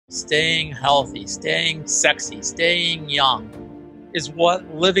staying healthy, staying sexy, staying young is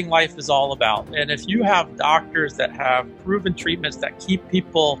what living life is all about. And if you have doctors that have proven treatments that keep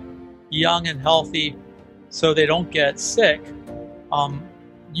people young and healthy so they don't get sick,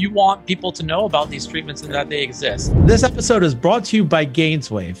 you want people to know about these treatments and that they exist. This episode is brought to you by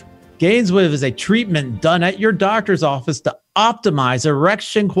GainsWave. GainsWave is a treatment done at your doctor's office to optimize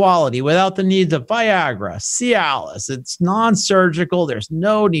erection quality without the need of Viagra, Cialis. It's non-surgical, there's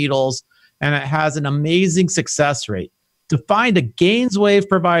no needles, and it has an amazing success rate. To find a GainsWave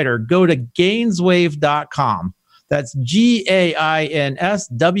provider, go to gainswave.com. That's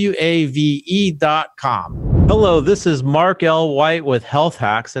GAINSWAVE.com. Hello, this is Mark L. White with Health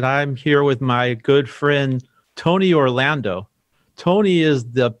Hacks, and I'm here with my good friend, Tony Orlando. Tony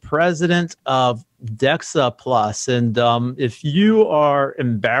is the president of DEXA Plus. And if you are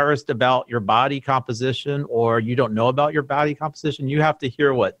embarrassed about your body composition or you don't know about your body composition, you have to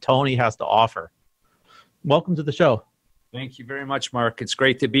hear what Tony has to offer. Welcome to the show. Thank you very much, Mark. It's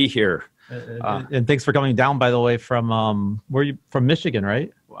great to be here. And thanks for coming down, by the way, from where you from Michigan,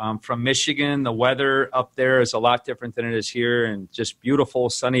 right? I'm from Michigan. The weather up there is a lot different than it is here, and just beautiful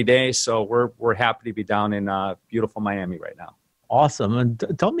sunny day. So we're happy to be down in beautiful Miami right now. Awesome. And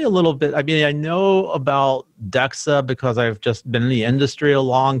tell me a little bit. I mean, I know about DEXA because I've just been in the industry a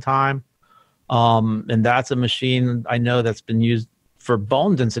long time. And that's a machine I know that's been used for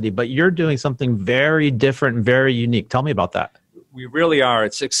bone density, but you're doing something very different and very unique. Tell me about that. We really are.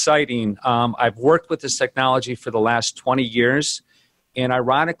 It's exciting. I've worked with this technology for the last 20 years. And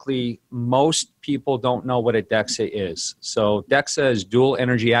ironically, most people don't know what a DEXA is. So DEXA is dual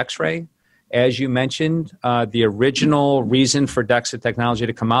energy X-ray. As you mentioned, the original reason for DEXA technology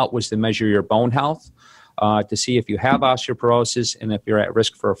to come out was to measure your bone health, to see if you have osteoporosis and if you're at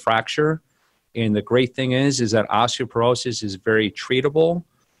risk for a fracture. And the great thing is that osteoporosis is very treatable,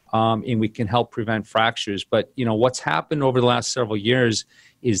 and we can help prevent fractures. But you know what's happened over the last several years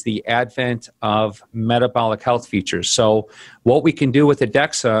is the advent of metabolic health features. So what we can do with the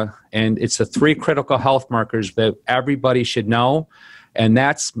DEXA, and it's the 3 critical health markers that everybody should know. And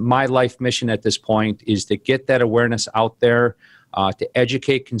that's my life mission at this point, is to get that awareness out there, to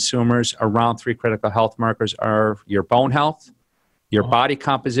educate consumers around 3 critical health markers are your bone health, your body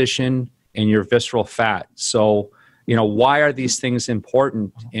composition, and your visceral fat. So, you know, why are these things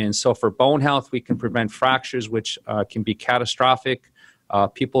important? And so for bone health, we can prevent fractures, which can be catastrophic.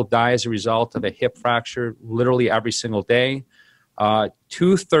 People die as a result of a hip fracture literally every single day.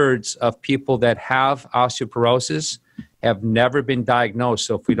 2/3 of people that have osteoporosis have never been diagnosed.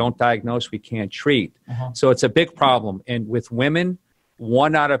 So if we don't diagnose, we can't treat. So it's a big problem. And with women,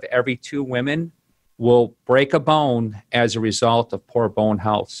 1 out of every 2 women will break a bone as a result of poor bone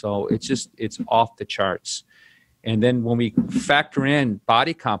health. So it's off the charts. And then when we factor in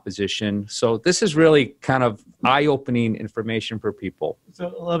body composition, so this is really kind of eye-opening information for people.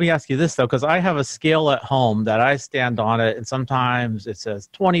 So let me ask you this, though, because I have a scale at home that I stand on it, and sometimes it says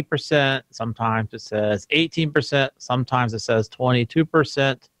 20%, sometimes it says 18%, sometimes it says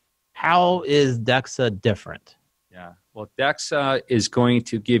 22%. How is DEXA different? Yeah, well, DEXA is going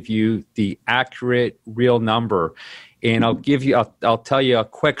to give you the accurate, real number. And I'll tell you a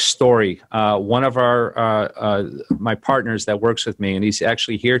quick story. One of my partners that works with me, and he's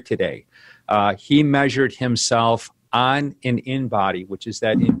actually here today, he measured himself on an in-body, which is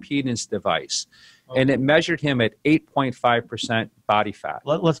that impedance device. And it measured him at 8.5% body fat.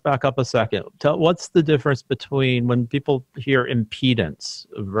 Let's back up a second. What's the difference between when people hear impedance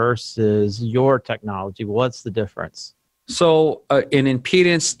versus your technology? What's the difference? So an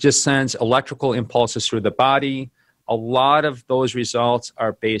impedance just sends electrical impulses through the body. A lot of those results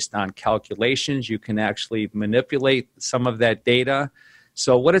are based on calculations. You can actually manipulate some of that data.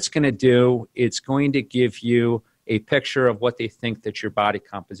 So what it's going to do, it's going to give you a picture of what they think that your body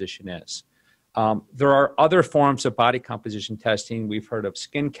composition is. There are other forms of body composition testing. We've heard of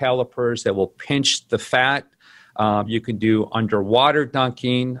skin calipers that will pinch the fat. You can do underwater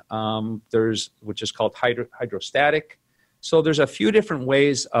dunking, which is called hydrostatic. So there's a few different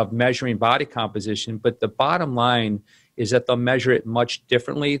ways of measuring body composition, but the bottom line is that they'll measure it much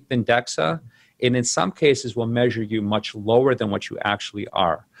differently than DEXA, and in some cases will measure you much lower than what you actually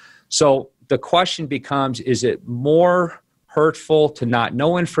are. So the question becomes, is it more hurtful to not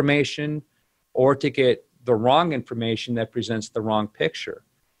know information or to get the wrong information that presents the wrong picture?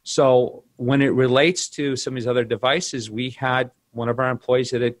 So when it relates to some of these other devices, we had one of our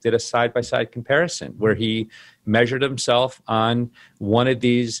employees did a side-by-side comparison where he measured himself on one of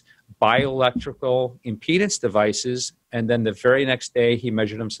these bioelectrical impedance devices, and then the very next day he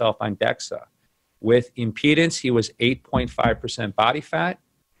measured himself on DEXA. With impedance, he was 8.5% body fat.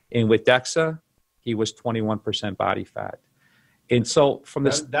 And with DEXA, he was 21% body fat. And so from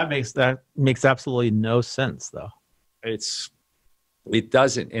this, that makes absolutely no sense, though. It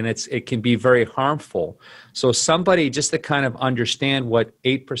doesn't, and it can be very harmful. So somebody, just to kind of understand what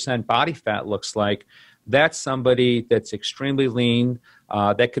 8% body fat looks like, that's somebody that's extremely lean.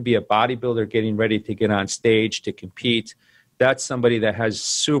 That could be a bodybuilder getting ready to get on stage to compete. That's somebody that has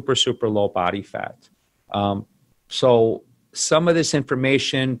super, super low body fat. So some of this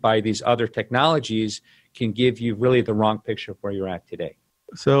information by these other technologies can give you really the wrong picture of where you're at today.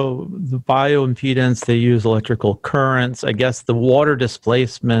 So the bioimpedance, they use electrical currents. I guess the water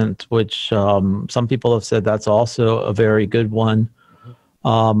displacement, which some people have said that's also a very good one.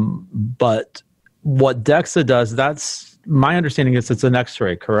 But what DEXA does, that's my understanding is it's an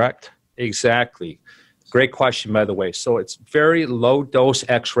X-ray, correct? Exactly. Great question, by the way. So it's very low dose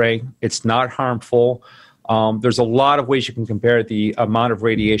X-ray. It's not harmful. There's a lot of ways you can compare the amount of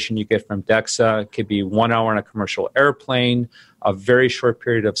radiation you get from DEXA. It could be 1 hour on a commercial airplane, a very short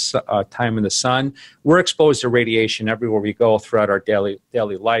period of time in the sun. We're exposed to radiation everywhere we go throughout our daily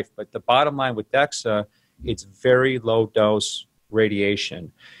life. But the bottom line with DEXA, it's very low dose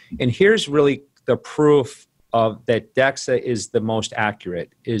radiation. And here's really the proof of that DEXA is the most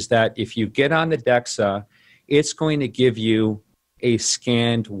accurate, is that if you get on the DEXA, it's going to give you a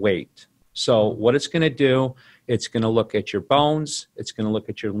scanned weight. So what it's going to do, it's going to look at your bones, it's going to look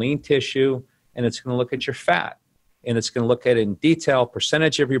at your lean tissue, and it's going to look at your fat. And it's going to look at it in detail,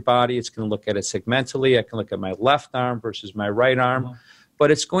 percentage of your body. It's going to look at it segmentally. I can look at my left arm versus my right arm.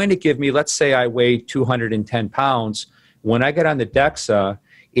 But it's going to give me, let's say I weigh 210 pounds. When I get on the DEXA,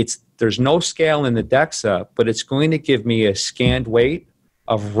 there's no scale in the DEXA, but it's going to give me a scanned weight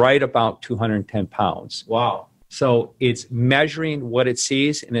of right about 210 pounds. Wow. So it's measuring what it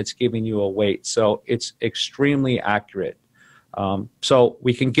sees, and it's giving you a weight. So it's extremely accurate. So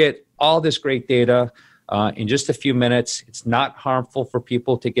we can get all this great data in just a few minutes. It's not harmful for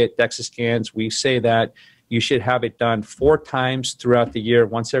people to get DEXA scans. We say that you should have it done 4 times throughout the year,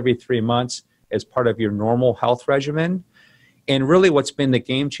 once every 3 months, as part of your normal health regimen. And really what's been the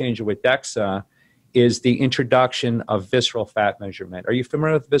game changer with DEXA is the introduction of visceral fat measurement. Are you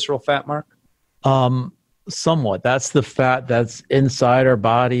familiar with visceral fat, Mark? Somewhat. That's the fat that's inside our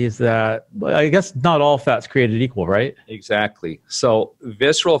bodies that, I guess not all fat's created equal, right? Exactly. So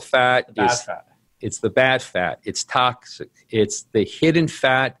visceral fat is fat. It's the bad fat. It's toxic. It's the hidden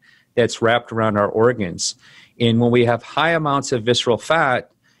fat that's wrapped around our organs. And when we have high amounts of visceral fat,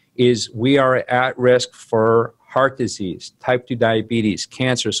 we are at risk for heart disease, type 2 diabetes,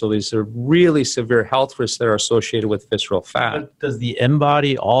 cancer. So these are really severe health risks that are associated with visceral fat. But does the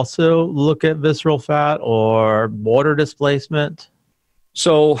InBody also look at visceral fat or water displacement?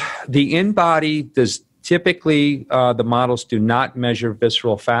 So the InBody does typically, the models do not measure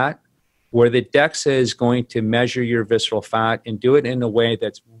visceral fat, where the DEXA is going to measure your visceral fat and do it in a way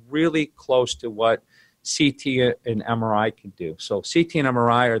that's really close to what CT and MRI can do. So CT and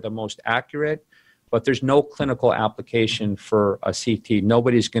MRI are the most accurate, but there's no clinical application for a CT.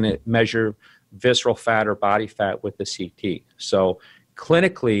 Nobody's going to measure visceral fat or body fat with the CT. So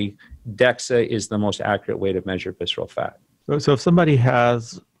clinically, DEXA is the most accurate way to measure visceral fat. So if somebody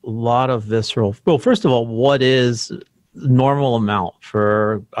has a lot of visceral, well, first of all, what is normal amount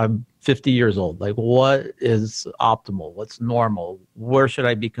for, I'm 50 years old. Like what is optimal? What's normal? Where should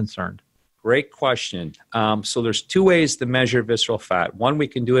I be concerned? Great question. So there's 2 ways to measure visceral fat. One, we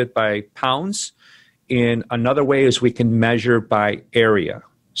can do it by pounds. And another way is we can measure by area.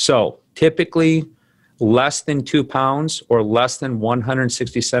 So typically less than 2 pounds or less than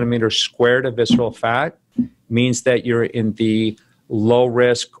 160 centimeters squared of visceral fat means that you're in the low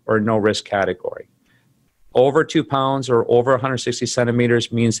risk or no risk category. Over 2 pounds or over 160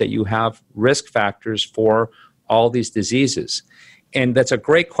 centimeters means that you have risk factors for all these diseases. And that's a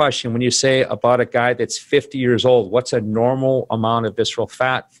great question when you say about a guy that's 50 years old, what's a normal amount of visceral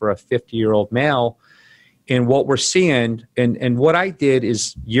fat for a 50-year-old male? And what we're seeing, and what I did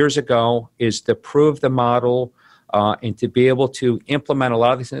is years ago, is to prove the model and to be able to implement a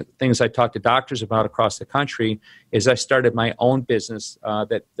lot of these things I talk to doctors about across the country, is I started my own business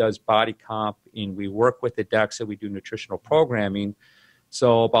that does body comp, and we work with the DEXA, we do nutritional programming.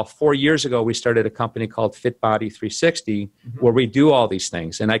 So about 4 years ago, we started a company called Fit Body 360, where we do all these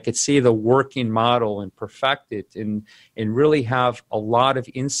things. And I could see the working model and perfect it and really have a lot of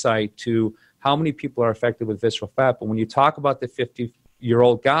insight to how many people are affected with visceral fat. But when you talk about the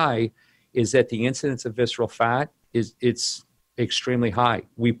 50-year-old guy, is that the incidence of visceral fat it's extremely high.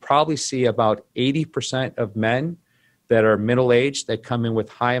 We probably see about 80% of men that are middle-aged that come in with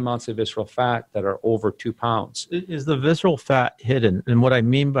high amounts of visceral fat that are over 2 pounds. Is the visceral fat hidden? And what I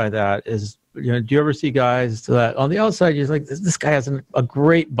mean by that is, you know, do you ever see guys that on the outside, you're like, this guy has a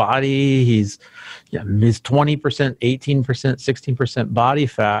great body. He's 20%, 18%, 16% body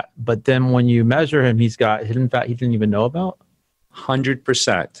fat. But then when you measure him, he's got hidden fat he didn't even know about?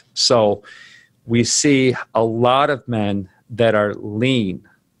 100%. So we see a lot of men that are lean,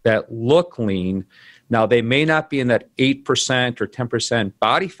 that look lean. Now, they may not be in that 8% or 10%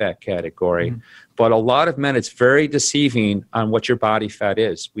 body fat category, but a lot of men, it's very deceiving on what your body fat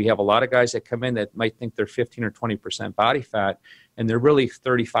is. We have a lot of guys that come in that might think they're 15 or 20% body fat, and they're really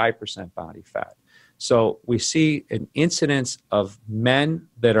 35% body fat. So we see an incidence of men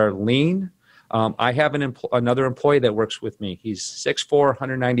that are lean. I have another employee that works with me. He's 6'4",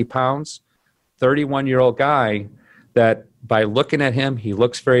 190 pounds, 31-year-old guy that by looking at him, he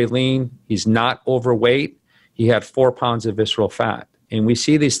looks very lean. He's not overweight. He had 4 pounds of visceral fat. And we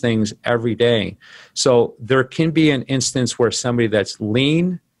see these things every day. So there can be an instance where somebody that's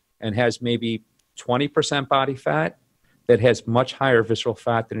lean and has maybe 20% body fat that has much higher visceral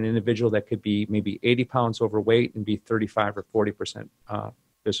fat than an individual that could be maybe 80 pounds overweight and be 35 or 40%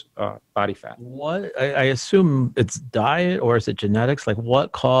 body fat. What I assume it's diet, or is it genetics? Like,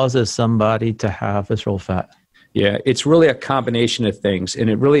 what causes somebody to have visceral fat? Yeah, it's really a combination of things, and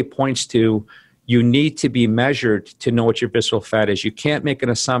it really points to you need to be measured to know what your visceral fat is. You can't make an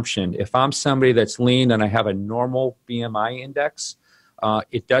assumption. If I'm somebody that's lean and I have a normal BMI index,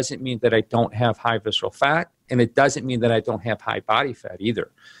 it doesn't mean that I don't have high visceral fat, and it doesn't mean that I don't have high body fat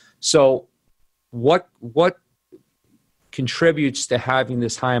either. So what contributes to having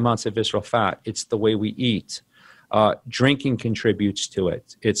this high amounts of visceral fat? It's the way we eat. Drinking contributes to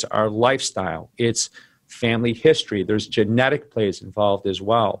it. It's our lifestyle. It's family history. There's genetic plays involved as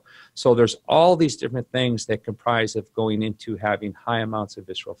well. So there's all these different things that comprise of going into having high amounts of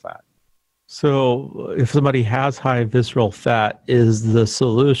visceral fat. So if somebody has high visceral fat, is the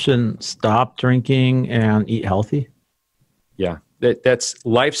solution stop drinking and eat healthy? Yeah, that's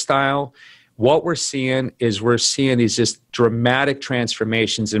lifestyle. What we're seeing is these just dramatic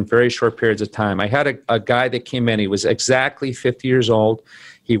transformations in very short periods of time. I had a guy that came in. He was exactly 50 years old.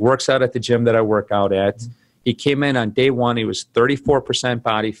 He works out at the gym that I work out at. He came in on day one. He was 34%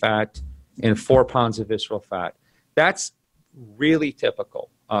 body fat and 4 pounds of visceral fat. That's really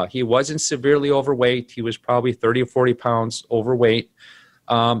typical. He wasn't severely overweight. He was probably 30 or 40 pounds overweight.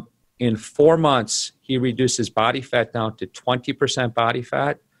 In 4 months, he reduced his body fat down to 20% body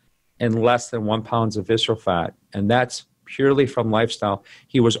fat and less than 1 pound of visceral fat. And that's purely from lifestyle.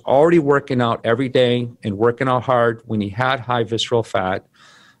 He was already working out every day and working out hard when he had high visceral fat,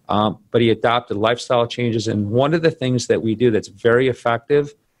 but he adopted lifestyle changes. And one of the things that we do that's very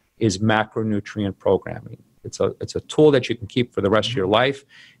effective is macronutrient programming. It's a tool that you can keep for the rest of your life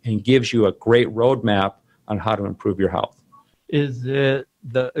and gives you a great roadmap on how to improve your health. Is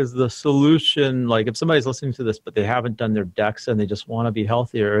the solution, like if somebody's listening to this but they haven't done their DEXA and they just want to be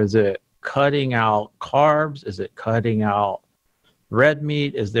healthier, is it cutting out carbs? Is it cutting out red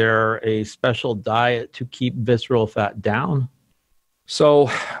meat? Is there a special diet to keep visceral fat down? So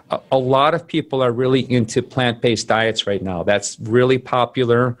a lot of people are really into plant-based diets right now. That's really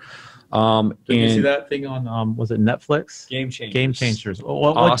popular. Did you see that thing on, was it Netflix? Game Changers. Game Changers.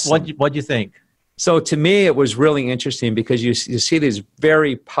 Awesome. What'd you think? So to me, it was really interesting because you see these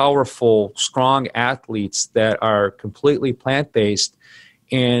very powerful, strong athletes that are completely plant-based,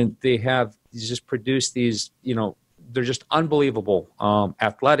 and they just produce these, they're just unbelievable,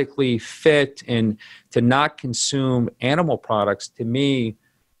 athletically fit, and to not consume animal products, to me,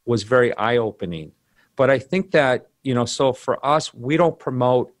 was very eye-opening. But I think that, so for us, we don't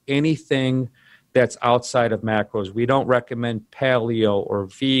promote anything that's outside of macros. We don't recommend paleo or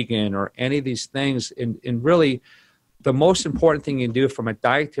vegan or any of these things. And really, the most important thing you can do from a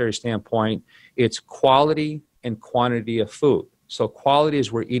dietary standpoint, it's quality and quantity of food. So quality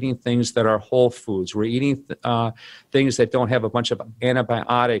is we're eating things that are whole foods. We're eating things that don't have a bunch of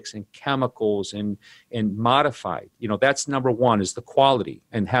antibiotics and chemicals and modified. That's number one, is the quality,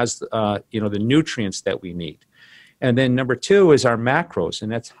 and has the nutrients that we need. And then number two is our macros,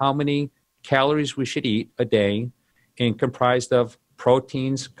 and that's how many calories we should eat a day, and comprised of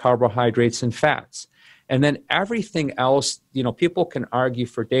proteins, carbohydrates, and fats. And then everything else, people can argue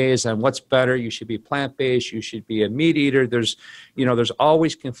for days on what's better. You should be plant-based. You should be a meat eater. There's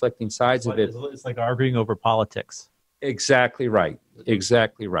always conflicting sides of it. It's like arguing over politics. Exactly right.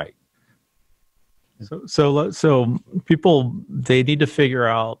 Exactly right. So people, they need to figure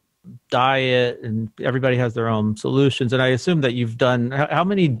out diet, and everybody has their own solutions. And I assume that you've done, how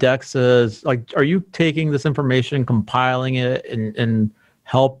many DEXAs, like, are you taking this information, compiling it, and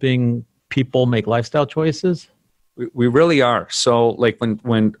helping people make lifestyle choices? We really are. So like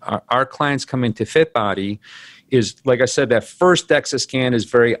when our clients come into FitBody, is, like I said, that first DEXA scan is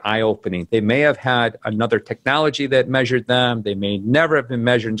very eye-opening. They may have had another technology that measured them. They may never have been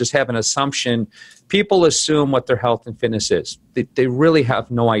measured and just have an assumption. People assume what their health and fitness is. They really have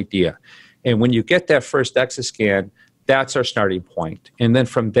no idea. And when you get that first DEXA scan, that's our starting point. And then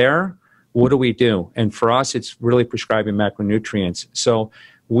from there, what do we do? And for us, it's really prescribing macronutrients. So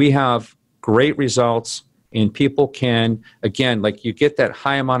we have great results. And people can, again, like you get that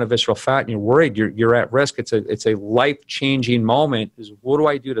high amount of visceral fat and you're worried, you're at risk. It's a life-changing moment. Is what do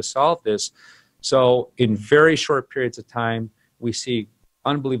I do to solve this? So in very short periods of time, we see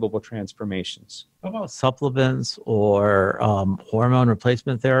unbelievable transformations. How about supplements or hormone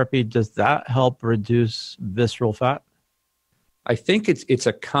replacement therapy? Does that help reduce visceral fat? I think it's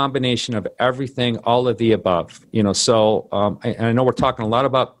a combination of everything, all of the above. You know, so I know we're talking a lot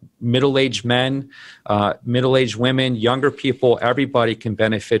about middle-aged men, middle-aged women, younger people. Everybody can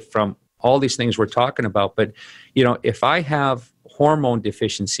benefit from all these things we're talking about. But you know, if I have hormone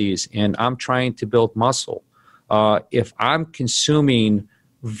deficiencies and I'm trying to build muscle, if I'm consuming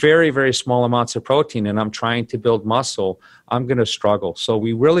very, very small amounts of protein and I'm trying to build muscle, I'm going to struggle. So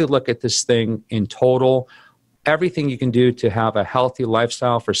we really look at this thing in total. Everything you can do to have a healthy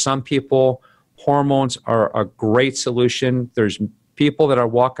lifestyle. For some people, hormones are a great solution. There's people that are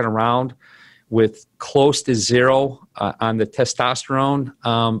walking around with close to zero on the testosterone.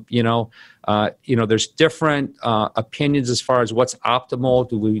 There's different opinions as far as what's optimal.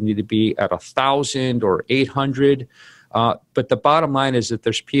 Do we need to be at 1,000 or 800? But the bottom line is that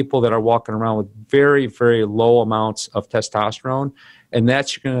there's people that are walking around with very, very low amounts of testosterone. And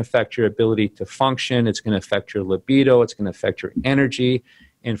that's going to affect your ability to function. It's going to affect your libido. It's going to affect your energy.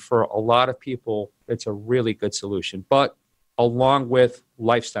 And for a lot of people, it's a really good solution, but along with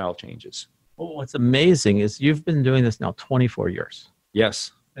lifestyle changes. Well, what's amazing is you've been doing this now 24 years.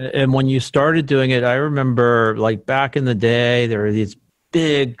 Yes. And when you started doing it, I remember like back in the day, there were these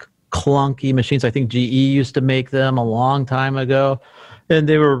big clunky machines. I think GE used to make them a long time ago. And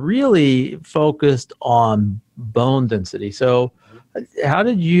they were really focused on bone density. So how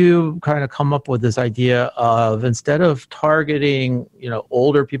did you kind of come up with this idea of, instead of targeting,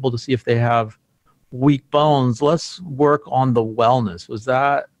 older people to see if they have weak bones, let's work on the wellness? Was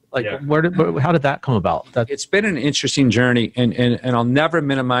that like, how did that come about? It's been an interesting journey, and I'll never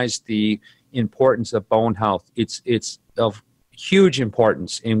minimize the importance of bone health. It's of huge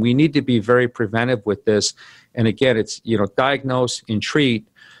importance, and we need to be very preventive with this. And again, it's, diagnose and treat.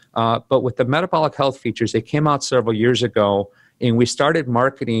 But with the metabolic health features, they came out several years ago. And we started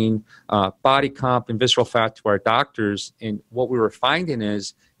marketing body comp and visceral fat to our doctors. And what we were finding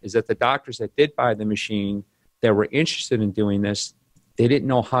is that the doctors that did buy the machine, that were interested in doing this, they didn't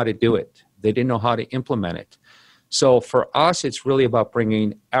know how to do it. They didn't know how to implement it. So for us, it's really about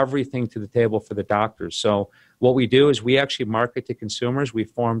bringing everything to the table for the doctors. So what we do is we actually market to consumers. We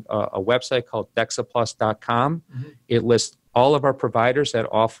formed a website called DEXAplus.com. Mm-hmm. It lists all of our providers that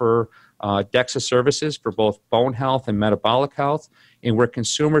offer DEXA services for both bone health and metabolic health, and where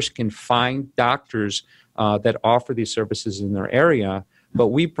consumers can find doctors that offer these services in their area. But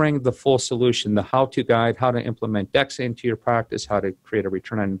we bring the full solution, the how-to guide, how to implement DEXA into your practice, how to create a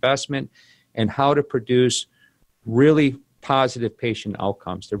return on investment, and how to produce really positive patient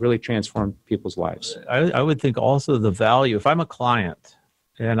outcomes to really transform people's lives. I would think also the value, if I'm a client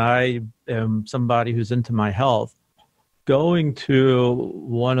and I am somebody who's into my health, going to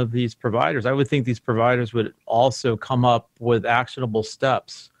one of these providers, I would think these providers would also come up with actionable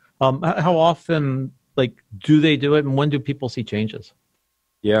steps. How often, do they do it, and when do people see changes?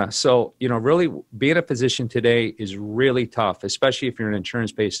 Yeah, so, really being a physician today is really tough, especially if you're an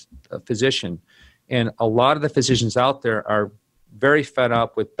insurance-based physician. And a lot of the physicians out there are very fed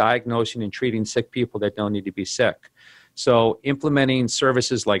up with diagnosing and treating sick people that don't need to be sick. So implementing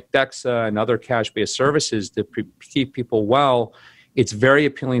services like DEXA and other cash-based services to keep people well, it's very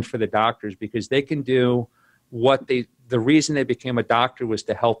appealing for the doctors, because they can do the reason they became a doctor was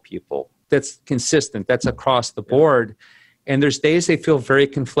to help people. That's consistent. That's across the board. And there's days they feel very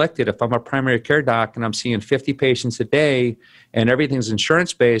conflicted. If I'm a primary care doc and I'm seeing 50 patients a day and everything's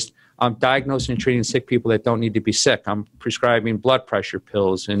insurance-based, I'm diagnosing and treating sick people that don't need to be sick. I'm prescribing blood pressure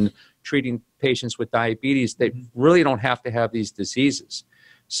pills and treating patients with diabetes that really don't have to have these diseases.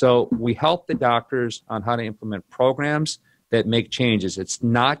 So we help the doctors on how to implement programs that make changes. It's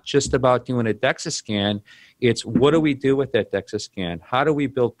not just about doing a DEXA scan. It's what do we do with that DEXA scan? How do we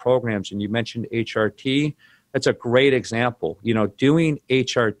build programs? And you mentioned HRT. That's a great example. You know, doing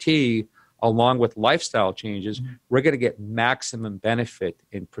HRT along with lifestyle changes, we're going to get maximum benefit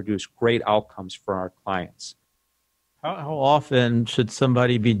and produce great outcomes for our clients. How often should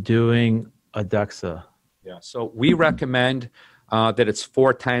somebody be doing a DEXA? Yeah, so we recommend that it's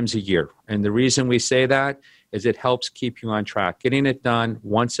 4 times a year. And the reason we say that is it helps keep you on track. Getting it done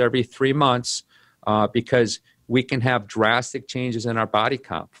once every 3 months because we can have drastic changes in our body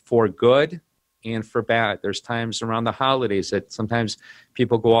comp for good and for bad. There's times around the holidays that sometimes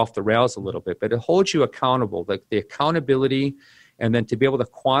people go off the rails a little bit, but it holds you accountable, like the accountability, and then to be able to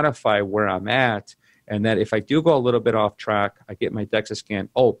quantify where I'm at, and that if I do go a little bit off track, I get my DEXA scan.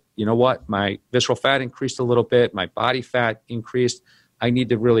 Oh, you know what? My visceral fat increased a little bit. My body fat increased. I need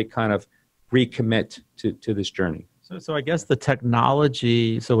to really kind of recommit to this journey. So I guess the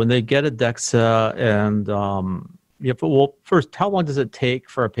technology, so when they get a DEXA and, well, first, how long does it take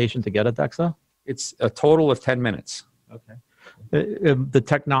for a patient to get a DEXA? It's a total of 10 minutes. Okay. The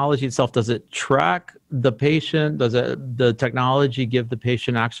technology itself, does it track the patient? Does the technology give the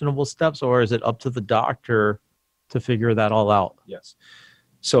patient actionable steps, or is it up to the doctor to figure that all out? Yes.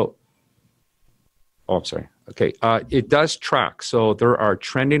 So, I'm sorry. Okay. It does track. So there are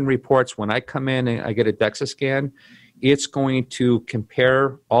trending reports. When I come in and I get a DEXA scan, it's going to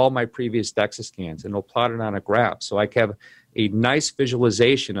compare all my previous DEXA scans and it'll plot it on a graph. So I can have a nice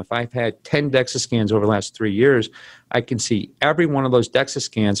visualization. If I've had 10 DEXA scans over the last 3 years, I can see every one of those DEXA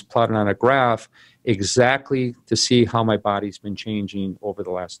scans plotted on a graph exactly to see how my body's been changing over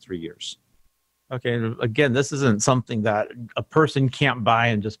the last 3 years. Okay, and again, this isn't something that a person can't buy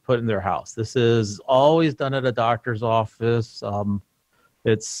and just put in their house. This is always done at a doctor's office.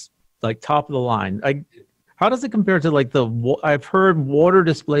 It's like top of the line. How does it compare to like I've heard water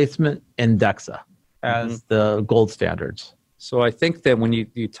displacement and DEXA as the gold standards? So I think that when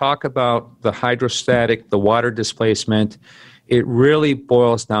you talk about the hydrostatic, the water displacement, it really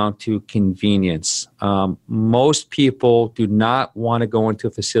boils down to convenience. Most people do not want to go into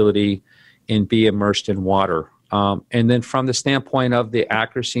a facility and be immersed in water. And then from the standpoint of the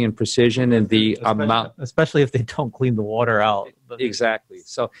accuracy and precision and the amount. Especially if they don't clean the water out. Exactly.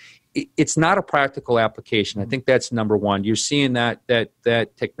 So it's not a practical application. I think that's number one. You're seeing that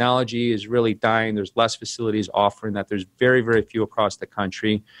technology is really dying. There's less facilities offering that. There's very, very few across the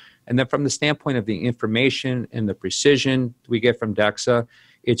country. And then from the standpoint of the information and the precision we get from DEXA,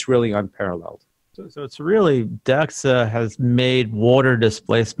 it's really unparalleled. So it's really, DEXA has made water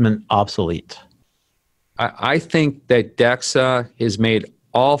displacement obsolete. I think that DEXA has made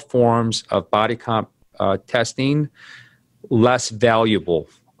all forms of body comp testing less valuable.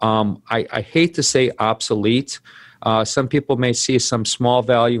 I hate to say obsolete. Some people may see some small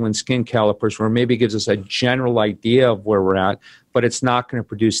value in skin calipers where maybe gives us a general idea of where we're at, but it's not going to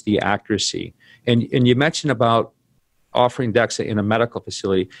produce the accuracy. And you mentioned about offering DEXA in a medical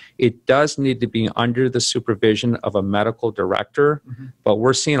facility. It does need to be under the supervision of a medical director, but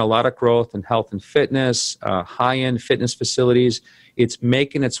we're seeing a lot of growth in health and fitness, high-end fitness facilities. It's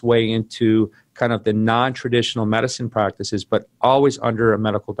making its way into kind of the non-traditional medicine practices, but always under a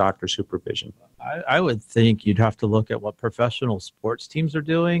medical doctor supervision. I would think you'd have to look at what professional sports teams are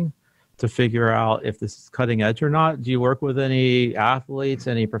doing to figure out if this is cutting edge or not. Do you work with any athletes,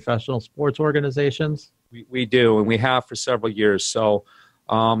 any professional sports organizations? We do, and we have for several years. So,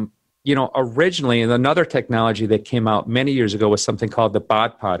 originally, and another technology that came out many years ago was something called the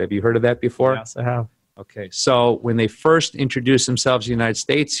bod pod. Have you heard of that before? Yes, I have. Okay, so when they first introduced themselves in the United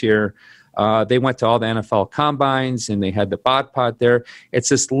States here, they went to all the NFL combines and they had the bod pod there. It's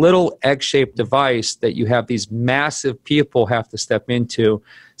this little egg-shaped device that you have these massive people have to step into.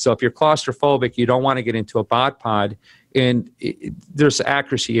 So if you're claustrophobic, you don't want to get into a bod pod, and there's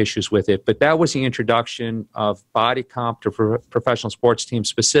accuracy issues with it. But that was the introduction of body comp to professional sports teams,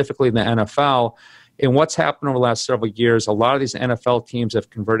 specifically the NFL. And what's happened over the last several years, a lot of these NFL teams have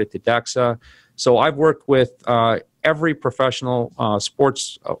converted to DEXA. So I've worked with every professional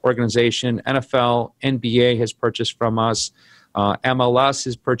sports organization. NFL, NBA has purchased from us. MLS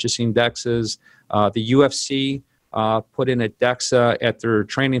is purchasing DEXAs. The UFC put in a DEXA at their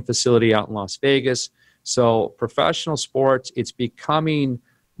training facility out in Las Vegas. So professional sports, it's becoming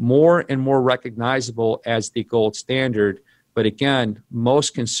more and more recognizable as the gold standard. But again,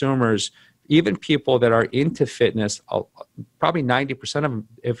 most consumers, even people that are into fitness, probably 90% of them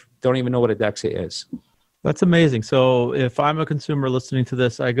don't even know what a DEXA is. That's amazing. So if I'm a consumer listening to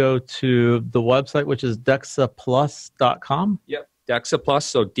this, I go to the website, which is DEXAplus.com. Yep, DEXA Plus,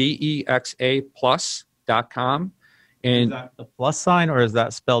 so DEXA Plus.com. And is that the plus sign, or is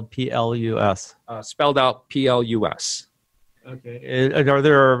that spelled Plus? spelled out Plus. Okay. Are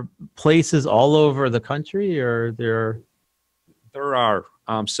there places all over the country, or there? There are.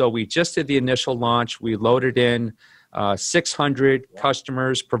 So we just did the initial launch. We loaded in 600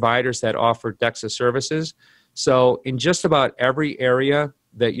 customers, providers that offer DEXA services. So in just about every area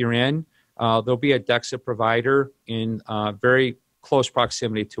that you're in, there'll be a DEXA provider in very close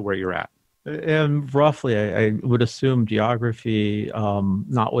proximity to where you're at. And roughly, I would assume geography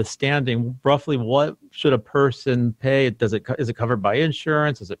notwithstanding, roughly what should a person pay? Is it covered by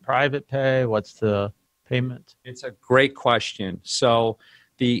insurance? Is it private pay? What's the payment? It's a great question. So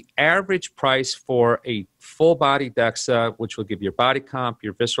the average price for a full body DEXA, which will give your body comp,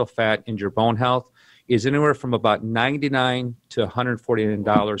 your visceral fat, and your bone health, is anywhere from about $99 to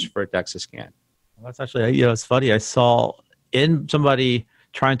 $149 for a DEXA scan. Well, that's actually, it's funny. I saw somebody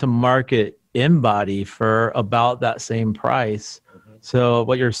trying to market InBody for about that same price. Mm-hmm. So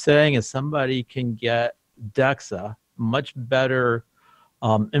what you're saying is somebody can get DEXA, much better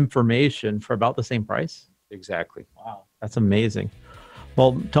information for about the same price? Exactly. Wow, that's amazing.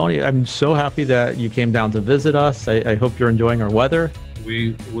 Well, Tony, I'm so happy that you came down to visit us. I hope you're enjoying our weather.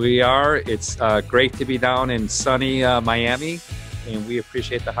 We are. It's great to be down in sunny Miami, and we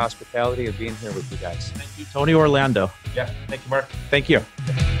appreciate the hospitality of being here with you guys. Thank you, Tony Orlando. Yeah, thank you, Mark. Thank you.